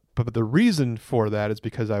 But the reason for that is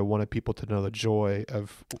because I wanted people to know the joy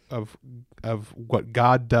of what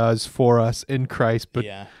God does for us in Christ. But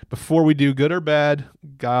before we do good or bad,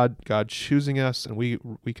 God choosing us, and we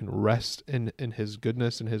can rest in His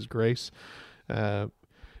goodness and His grace.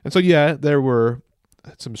 And so, there were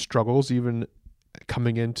some struggles even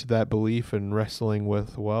coming into that belief and wrestling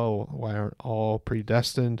with, well, why aren't all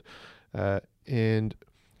predestined? And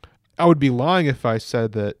I would be lying if I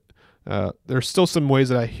said that there's still some ways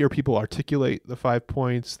that I hear people articulate the 5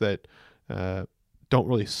 points that don't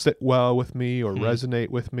really sit well with me or resonate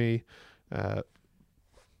with me.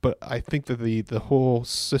 But I think that the whole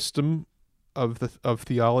system of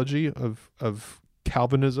theology of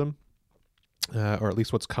Calvinism, or at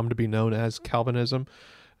least what's come to be known as Calvinism,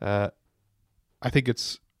 I think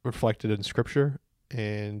it's reflected in Scripture,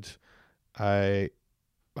 and I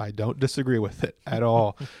don't disagree with it at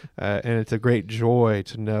all. And it's a great joy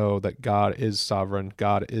to know that God is sovereign,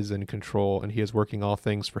 God is in control, and He is working all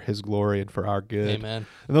things for His glory and for our good. Amen.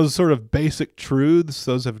 And those sort of basic truths,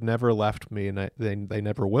 those have never left me, and they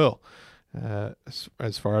never will,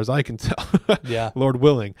 as far as I can tell. Lord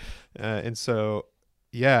willing. And so,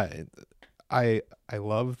 I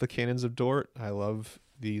love the canons of Dort. I love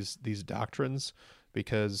these doctrines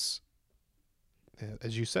because,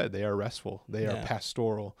 as you said, they are restful. They are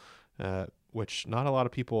pastoral, which not a lot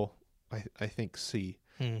of people, I think, see,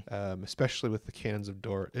 especially with the canons of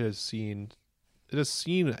Dort. It is seen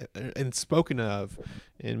and spoken of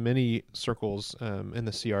in many circles in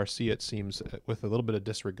the CRC, it seems, with a little bit of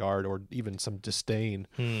disregard or even some disdain.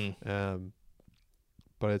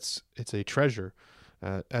 But it's a treasure.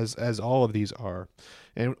 As all of these are.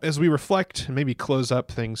 And as we reflect and maybe close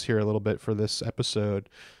up things here a little bit for this episode,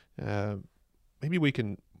 maybe we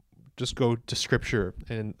can just go to Scripture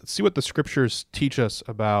and see what the Scriptures teach us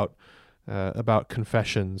about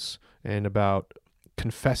confessions and about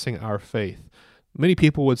confessing our faith. Many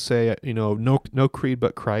people would say, no creed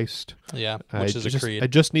but Christ. Yeah, which is a creed. I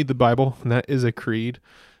just need the Bible, and that is a creed.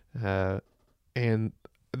 And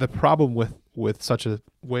the problem with such a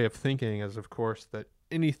way of thinking is, of course, that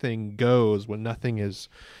anything goes when nothing is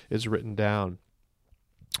written down.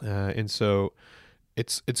 And so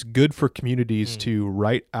it's good for communities to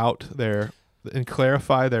write out and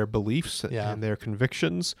clarify their beliefs and their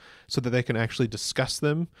convictions so that they can actually discuss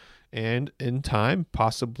them and in time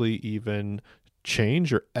possibly even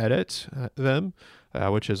change or edit them,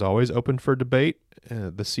 which is always open for debate.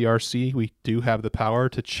 The CRC, we do have the power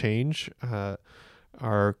to change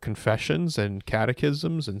our confessions and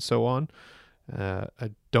catechisms and so on.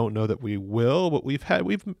 I don't know that we will, but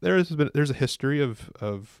there's a history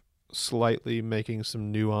of slightly making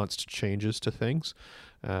some nuanced changes to things.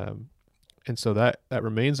 And so that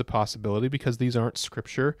remains a possibility because these aren't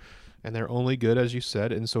Scripture and they're only good, as you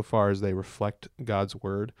said, insofar as they reflect God's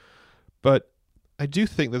word. But I do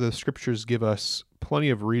think that the scriptures give us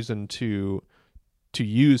plenty of reason to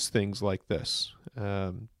use things like this.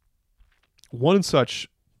 One such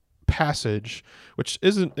passage, which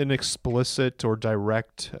isn't an explicit or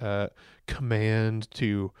direct command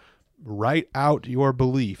to write out your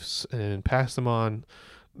beliefs and pass them on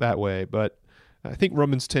that way, but I think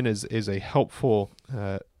Romans 10 is a helpful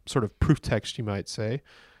sort of proof text, you might say.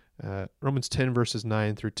 Romans 10 verses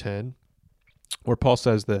 9 through 10, where Paul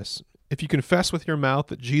says this: "If you confess with your mouth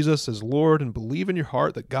that Jesus is Lord and believe in your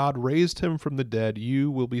heart that God raised him from the dead, you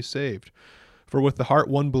will be saved. For with the heart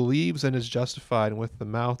one believes and is justified, and with the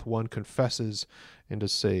mouth one confesses and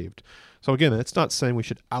is saved." So again, it's not saying we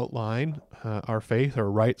should outline our faith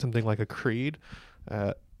or write something like a creed,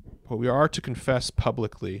 but we are to confess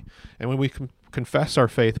publicly. And when we confess our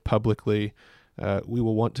faith publicly, we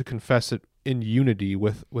will want to confess it in unity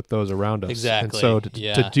with those around us. Exactly. And so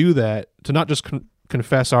to do that, to not just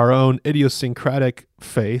confess our own idiosyncratic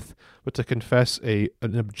faith, but to confess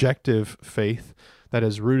an objective faith that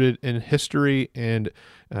is rooted in history and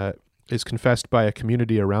is confessed by a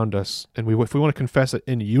community around us. And if we want to confess it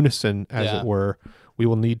in unison, as it were, we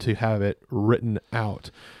will need to have it written out.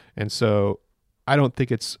 And so I don't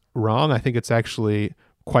think it's wrong. I think it's actually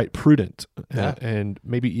quite prudent and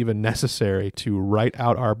maybe even necessary to write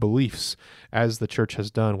out our beliefs, as the church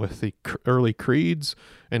has done with the early creeds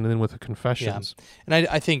and then with the confessions. Yeah. And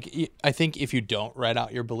I think if you don't write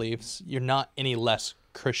out your beliefs, you're not any less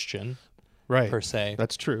Christian, right? Per se.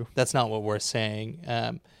 That's true. That's not what we're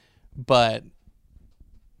saying. But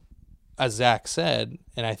as Zach said,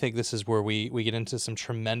 and I think this is where we get into some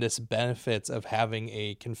tremendous benefits of having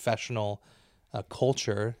a confessional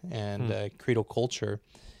culture and creedal culture,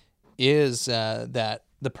 is that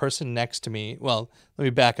the person next to me, well, let me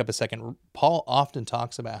back up a second. Paul often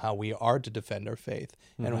talks about how we are to defend our faith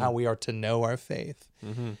and how we are to know our faith.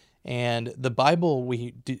 And the Bible,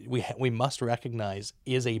 we must recognize,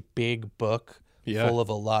 is a big book full of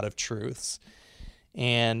a lot of truths.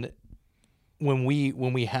 And when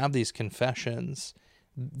we have these confessions,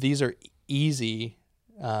 these are easy,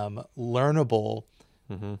 learnable,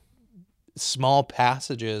 small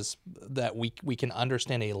passages that we can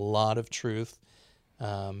understand a lot of truth,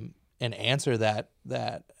 and answer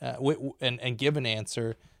and give an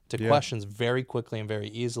answer to questions very quickly and very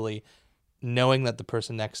easily, knowing that the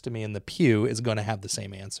person next to me in the pew is going to have the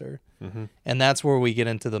same answer. And that's where we get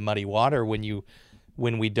into the muddy water when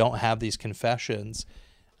we don't have these confessions,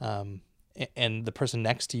 and the person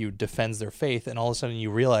next to you defends their faith, and all of a sudden you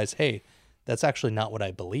realize, hey, that's actually not what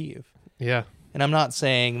I believe. Yeah. And I'm not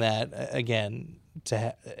saying that, again,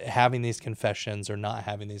 having these confessions or not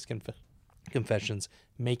having these confessions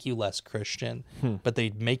make you less Christian, but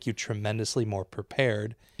they make you tremendously more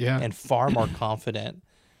prepared and far more confident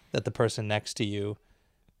that the person next to you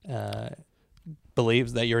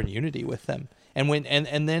believes that you're in unity with them. And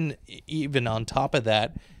then even on top of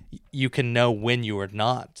that, you can know when you are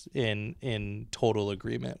not in total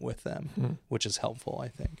agreement with them, which is helpful, I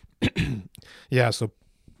think. So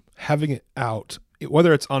having it out,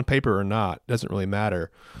 whether it's on paper or not, doesn't really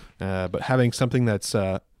matter. But having something that's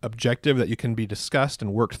objective, that you can be discussed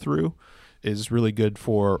and worked through, is really good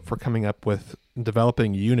for coming up with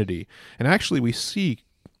developing unity. And actually we see,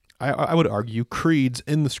 I would argue, creeds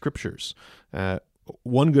in the scriptures.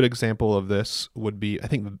 One good example of this would be, I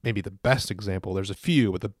think maybe the best example, there's a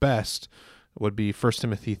few, but the best would be 1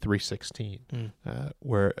 Timothy 3:16,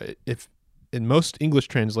 where if in most English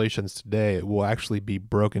translations today, it will actually be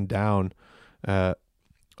broken down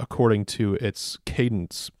according to its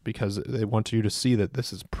cadence, because they want you to see that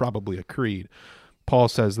this is probably a creed. Paul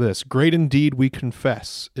says this: "Great indeed, we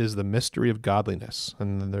confess, is the mystery of godliness."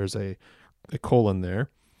 And then there's a colon there.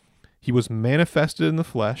 "He was manifested in the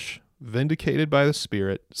flesh, vindicated by the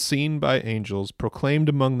Spirit, seen by angels, proclaimed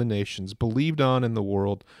among the nations, believed on in the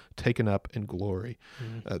world, taken up in glory."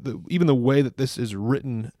 Even the way that this is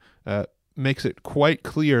written makes it quite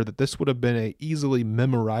clear that this would have been a easily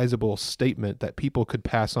memorizable statement that people could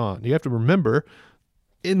pass on. You have to remember,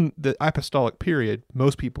 in the apostolic period,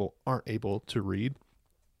 most people aren't able to read.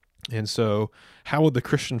 And so how would the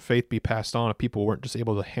Christian faith be passed on if people weren't just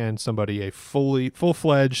able to hand somebody a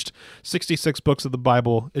full-fledged 66 books of the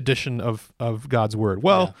Bible edition of God's Word?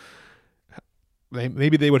 Well,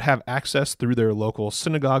 maybe they would have access through their local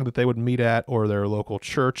synagogue that they would meet at, or their local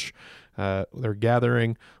church, their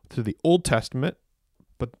gathering, through the Old Testament,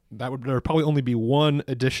 but there would probably only be one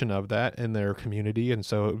edition of that in their community, and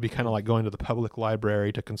so it would be kind of like going to the public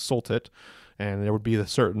library to consult it. and there would be the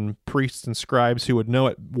certain priests and scribes who would know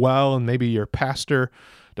it well, and maybe your pastor,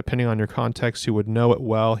 depending on your context, who would know it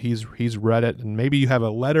well. He's read it, and maybe you have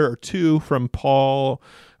a letter or two from Paul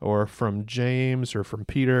or from James or from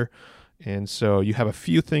Peter, and so you have a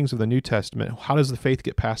few things of the New Testament. How does the faith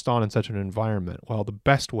get passed on in such an environment? Well, the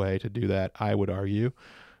best way to do that, I would argue,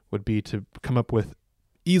 would be to come up with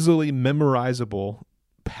easily memorizable,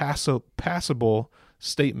 passable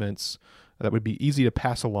statements that would be easy to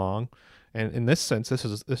pass along. And in this sense, this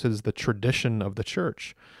is the tradition of the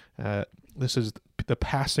church. This is the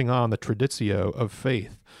passing on, the traditio of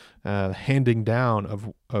faith, handing down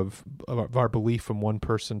of our belief from one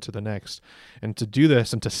person to the next. And to do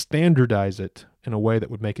this and to standardize it in a way that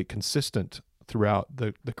would make it consistent throughout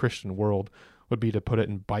the Christian world would be to put it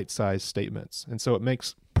in bite-sized statements. And so it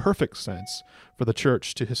makes perfect sense for the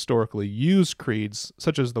church to historically use creeds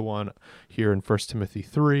such as the one here in 1 Timothy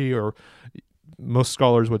 3, or most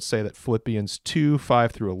scholars would say that Philippians 2,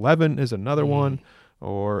 5 through 11 is another one,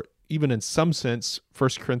 or even in some sense, 1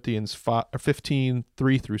 Corinthians 15,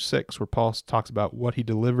 3 through 6, where Paul talks about what he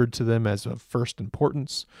delivered to them as of first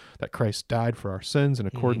importance, that Christ died for our sins in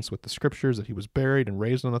accordance with the Scriptures, that he was buried and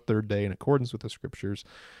raised on the third day in accordance with the Scriptures,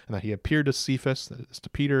 and that he appeared to Cephas, that is to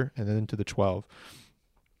Peter, and then to the 12.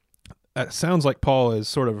 It sounds like Paul is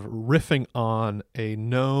sort of riffing on a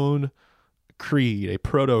known creed, a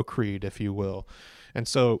proto-creed, if you will. And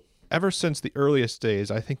so ever since the earliest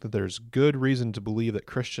days, I think that there's good reason to believe that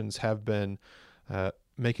Christians have been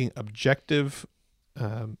making objective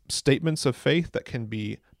statements of faith that can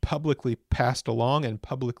be publicly passed along and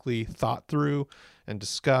publicly thought through and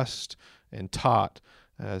discussed and taught,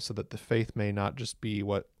 so that the faith may not just be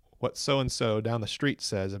what so-and-so down the street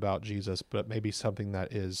says about Jesus, but maybe something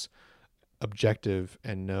that is objective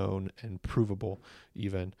and known and provable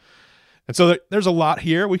even. And so there's a lot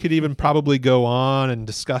here. We could even probably go on and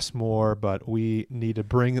discuss more, but we need to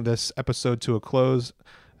bring this episode to a close.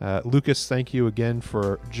 Lucas, thank you again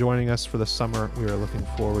for joining us for the summer. We are looking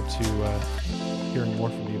forward to hearing more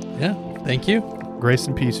from you. Yeah, thank you. Grace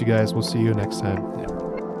and peace, you guys. We'll see you next time. Yeah.